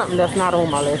of something that's not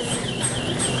on my list.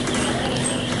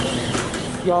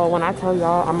 Y'all, when I tell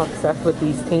y'all I'm obsessed with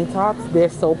these tank tops, they're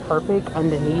so perfect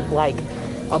underneath like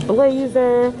a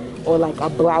blazer or like a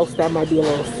blouse that might be a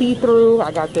little see-through.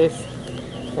 I got this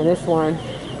and this one.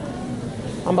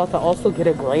 I'm about to also get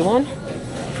a gray one,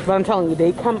 but I'm telling you,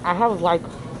 they come, I have like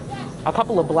a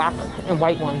couple of black and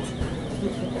white ones,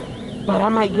 but I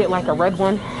might get like a red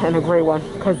one and a gray one,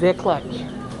 because they're clutch.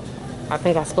 I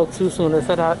think I spoke too soon. As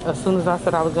soon as I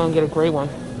said I was gonna get a gray one,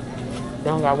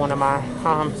 they don't got one of my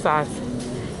size.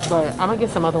 But I'm gonna get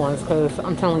some other ones, because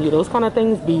I'm telling you, those kind of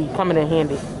things be coming in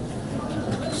handy.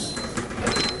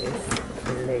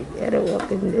 They ghetto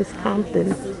up in this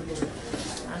Compton.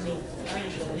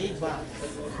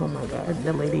 Oh my God,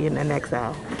 the lady in the next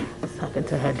aisle was talking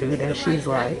to her dude, and she's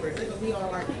like,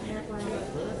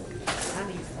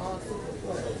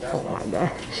 oh my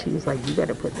God, she was like, you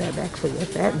better put that back for your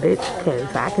fat bitch,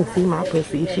 because I can see my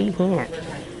pussy, she can't.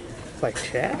 It's like,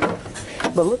 chat.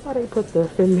 But look how they put the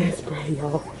feminine spray,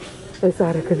 y'all,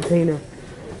 inside a container.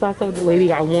 So I told the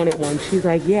lady I wanted one. She's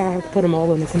like, yeah, I have to put them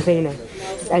all in a container,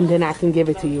 and then I can give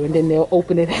it to you, and then they'll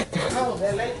open it after.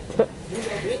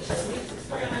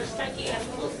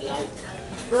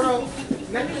 Girl,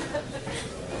 let me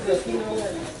look, you know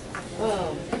what?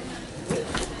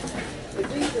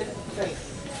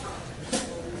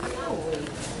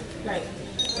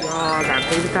 Y'all, I got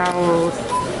baby towels,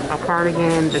 a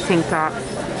cardigan, the tank tops.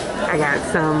 I got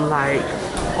some like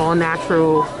all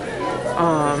natural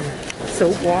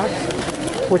soap wash,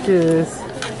 which is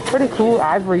pretty cool.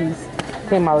 Ivory's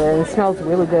came out there and it smells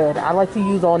really good. I like to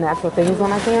use all natural things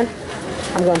when I can.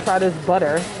 I'm gonna try this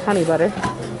butter, honey butter.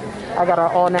 I got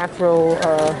an all natural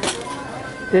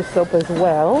dish soap as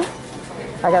well.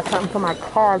 I got something for my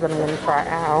car that I'm gonna try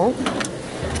out.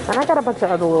 And I got a bunch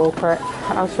of other little crap.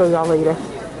 I'll show y'all later.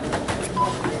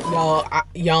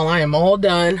 Y'all, I am all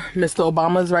done. Mr.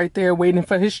 Obama's right there waiting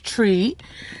for his treat.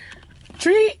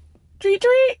 Treat.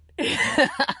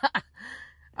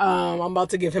 I'm about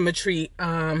to give him a treat.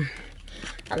 I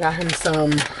got him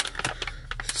some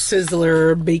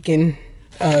Sizzler bacon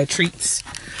treats.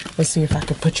 Let's see if I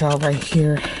can put y'all right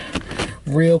here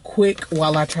real quick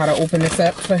while I try to open this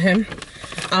up for him.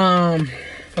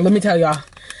 Let me tell y'all,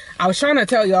 I was trying to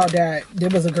tell y'all that there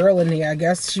was a girl in there. I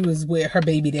guess she was with her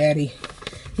baby daddy.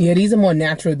 Yeah, these are more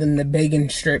natural than the bacon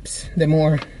strips. They're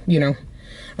more, you know.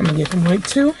 I'm gonna give him like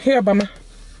two. Here, Bama.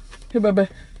 Here, Bubba.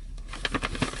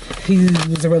 He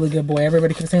was a really good boy.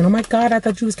 Everybody kept saying, oh my God, I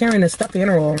thought you was carrying a stuffed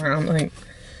animal around. Like,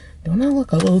 don't I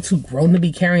look a little too grown to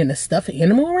be carrying a stuffed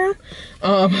animal around?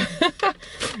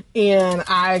 And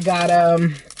I got,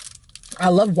 I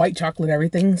love white chocolate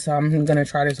everything, so I'm gonna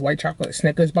try this white chocolate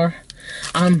Snickers bar.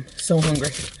 I'm so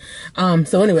hungry.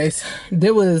 So anyways,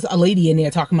 there was a lady in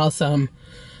there talking about some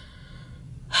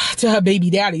to her baby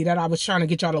daddy that I was trying to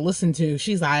get y'all to listen to.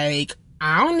 She's like,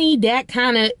 I don't need that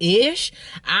kind of ish.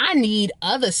 I need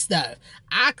other stuff.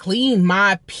 I clean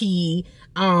my pee.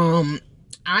 I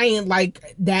ain't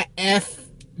like that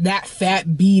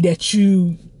fat B that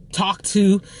you talk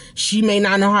to. She may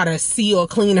not know how to see or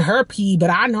clean her pee, but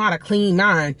I know how to clean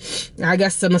mine. I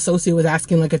guess some associate was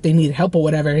asking like if they needed help or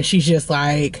whatever, and she's just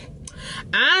like,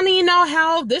 I don't need no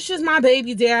help. This is my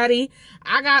baby daddy.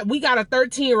 We got a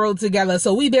 13-year-old together,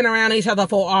 so we've been around each other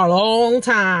for a long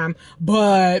time,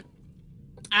 but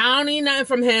I don't need nothing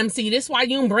from him. See, this is why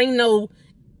you don't bring no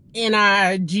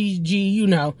NIGG, you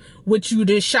know, with you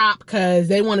to shop, because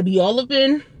they want to be all up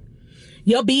in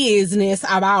your business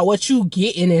about what you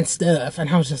getting and stuff. And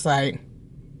I was just like,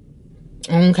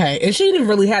 okay. And she didn't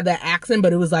really have that accent,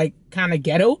 but it was like kind of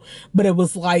ghetto, but it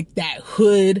was like that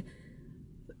hood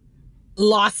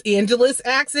Los Angeles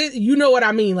accent. You know what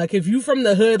I mean? Like if you from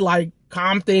the hood, like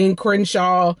Compton,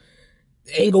 Crenshaw,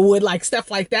 Inglewood, like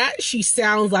stuff like that, she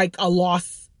sounds like a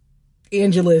Los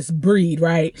Angeles breed,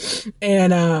 right?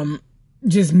 And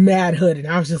just mad hood. And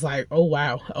I was just like, oh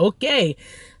wow, okay.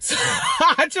 So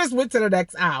I just went to the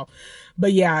next aisle.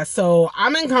 But yeah, so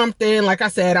I'm in Compton. Like I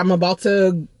said, I'm about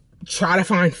to try to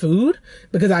find food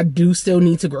because I do still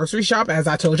need to grocery shop. As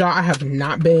I told y'all, I have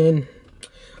not been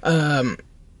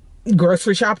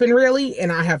grocery shopping really,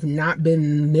 and I have not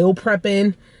been meal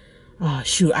prepping. Oh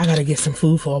shoot, I gotta get some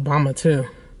food for Obama too.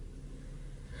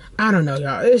 I don't know,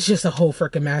 y'all. It's just a whole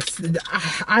freaking mess.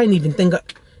 I didn't even think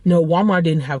no, Walmart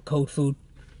didn't have cold food,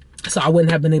 so I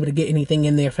wouldn't have been able to get anything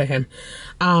in there for him.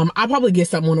 I'll probably get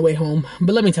something on the way home,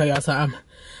 but let me tell y'all something.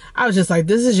 I was just like,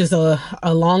 this is just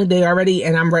a long day already,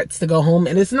 and I'm ready to go home,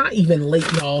 and it's not even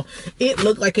late, y'all. It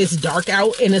looked like it's dark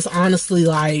out, and it's honestly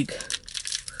like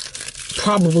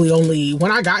probably only,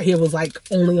 when I got here was like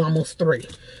only almost 3.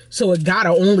 So it gotta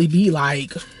only be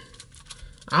like,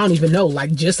 I don't even know,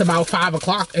 like just about 5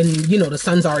 o'clock, and you know, the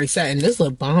sun's already setting. This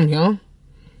look bomb, y'all.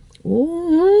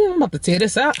 Ooh, I'm about to tear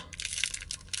this up.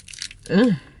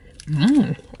 It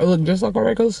look just like a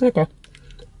regular Snicker.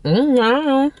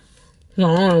 But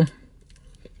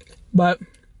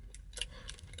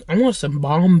I want some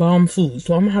bomb food,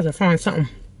 so I'm gonna have to find something.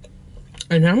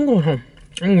 And I'm going home.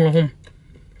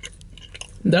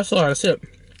 That's all that's it.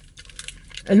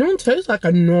 It don't taste like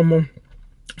a normal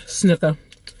Snicker.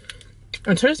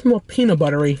 It tastes more peanut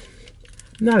buttery.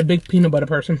 I'm not a big peanut butter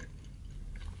person,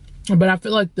 but I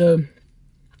feel like the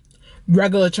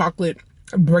regular chocolate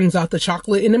brings out the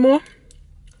chocolate in it more,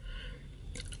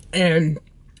 and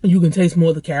you can taste more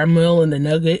of the caramel and the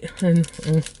nugget. And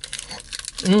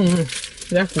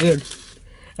that's good.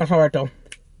 That's all right though.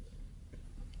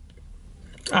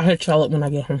 I'll hit y'all up when I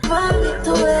get home.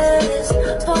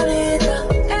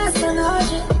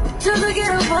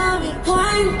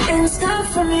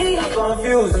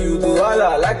 Confuse you do all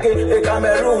I like a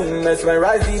Cameroon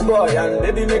mesmerize the boy and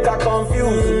baby make a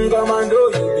confuse. Commando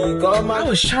you become. I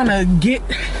was trying to get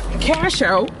cash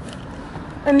out,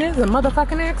 and there's a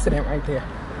motherfucking accident right there.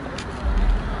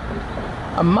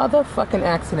 A motherfucking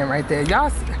accident right there. Y'all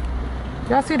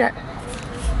see that?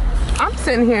 I'm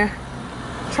sitting here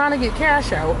trying to get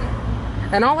cash out,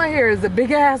 and all I hear is a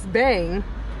big ass bang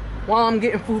while I'm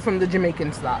getting food from the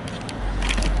Jamaican stop.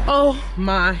 Oh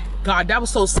my God, that was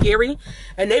so scary,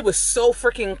 and they were so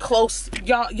freaking close.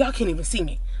 Y'all can't even see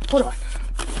me. Hold on.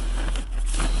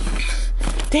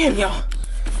 Damn, y'all.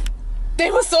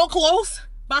 They were so close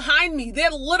behind me.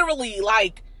 They're literally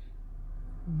like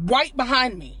right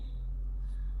behind me.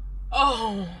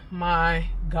 Oh my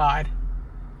God.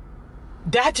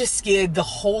 That just scared the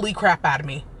holy crap out of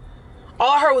me.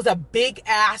 All I heard was a big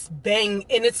ass bang,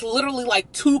 and it's literally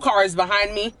like 2 cars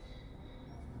behind me.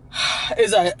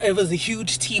 It was a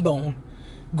huge T-bone.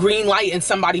 Green light, and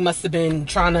somebody must have been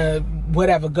trying to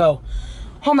whatever go.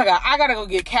 Oh my God, I gotta go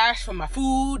get cash for my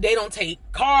food. They don't take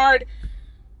card.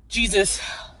 Jesus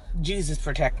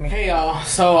protect me. Hey y'all,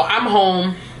 so I'm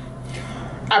home.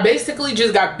 I basically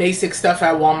just got basic stuff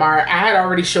at Walmart. I had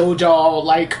already showed y'all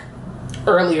like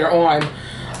earlier on.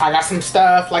 I got some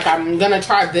stuff, like I'm gonna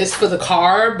try this for the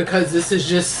car because this is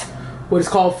just what it's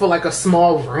called for like a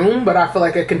small room, but I feel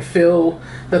like it can fill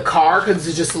the car because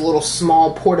it's just a little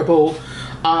small portable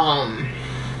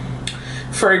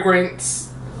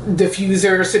fragrance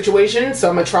diffuser situation. So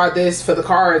I'm gonna try this for the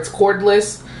car. It's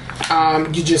cordless.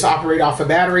 You just operate off of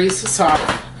batteries. So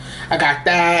I got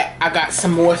that. I got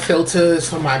some more filters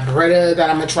for my Brita that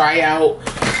I'm gonna try out.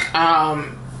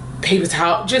 Paper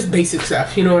towel, just basic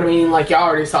stuff, you know what I mean? Like y'all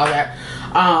already saw that.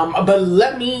 But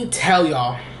let me tell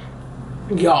y'all,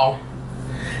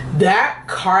 that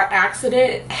car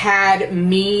accident had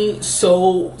me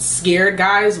so scared,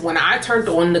 guys. When I turned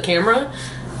on the camera,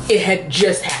 it had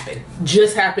just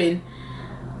happened.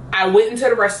 I went into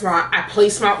the restaurant. I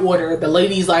placed my order. The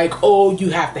lady's like, oh, you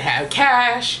have to have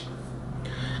cash.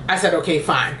 I said, okay,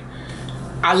 fine.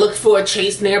 I looked for a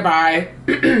Chase nearby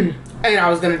and I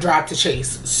was going to drive to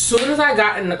Chase. As soon as I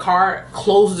got in the car,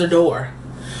 closed the door,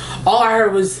 all I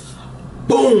heard was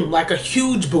boom, like a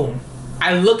huge boom.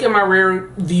 I look in my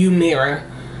rear view mirror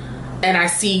and I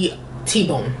see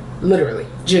T-bone, literally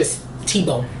just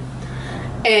T-bone.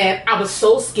 And I was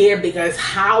so scared because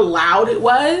how loud it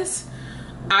was.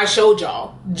 I showed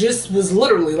y'all, just was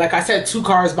literally, like I said, 2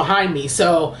 cars behind me.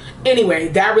 So anyway,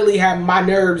 that really had my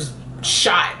nerves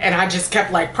shot, and I just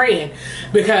kept like praying,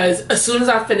 because as soon as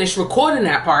I finished recording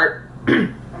that part,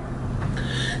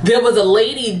 there was a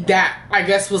lady that I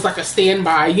guess was like a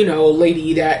standby, you know,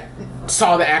 lady that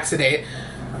saw the accident.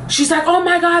 She's like, oh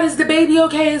my God, is the baby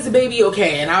okay? Is the baby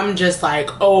okay? And I'm just like,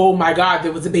 oh my God,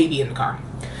 there was a baby in the car.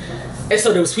 And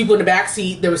so there was people in the back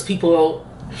seat, there was people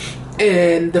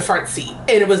in the front seat, and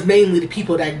it was mainly the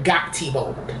people that got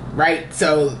T-boned, right?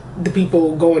 So the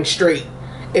people going straight,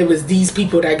 it was these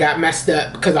people that got messed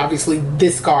up, because obviously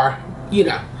this car, you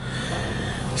know.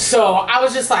 So I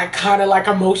was just like kind of like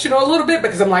emotional a little bit,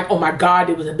 because I'm like, oh my God,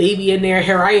 there was a baby in there.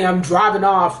 Here I am driving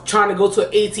off trying to go to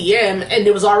an ATM, and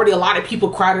there was already a lot of people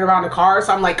crowded around the car.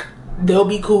 So I'm like, they'll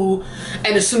be cool.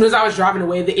 And as soon as I was driving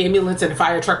away, the ambulance and the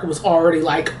fire truck was already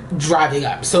like driving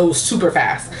up, so super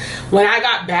fast. When I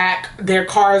got back, their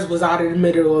cars was out in the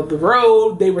middle of the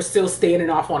road. They were still standing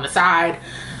off on the side.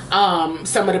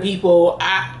 Some of the people,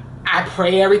 I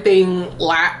pray everything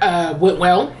went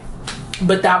well,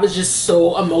 but that was just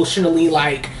so emotionally,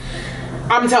 like,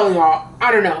 I'm telling y'all,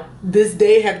 I don't know, this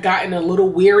day had gotten a little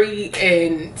weary.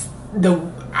 And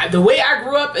the way I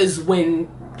grew up is when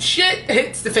shit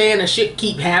hits the fan and shit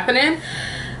keep happening,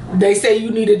 they say you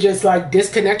need to just like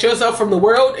disconnect yourself from the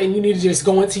world, and you need to just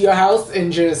go into your house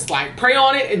and just like pray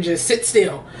on it and just sit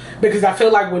still. Because I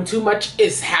feel like when too much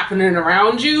is happening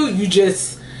around you,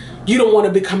 you don't want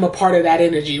to become a part of that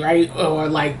energy, right? Or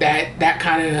like that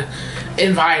kind of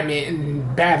environment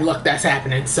and bad luck that's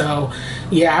happening. So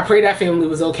yeah, I pray that family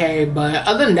was okay. But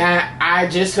other than that, I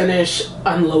just finished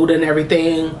unloading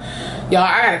everything. Y'all,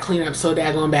 I gotta clean up so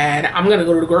daggone bad. I'm gonna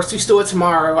go to the grocery store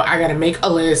tomorrow. I gotta make a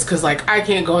list, because like I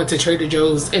can't go into Trader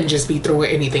Joe's and just be throwing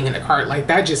anything in the cart. Like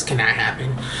that just cannot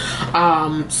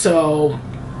happen. So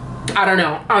I don't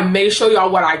know. I may show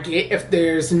y'all what I get if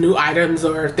there's new items,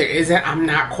 or if there isn't, I'm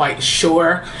not quite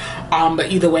sure.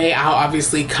 But either way, I'll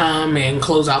obviously come and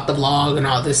close out the vlog and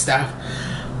all this stuff.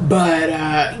 But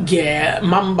yeah,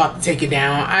 mom about to take it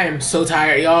down. I am so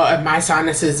tired, y'all. My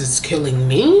sinuses is killing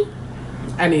me.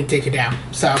 I need to take it down.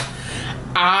 So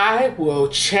I will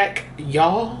check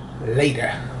y'all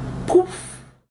later. Poof.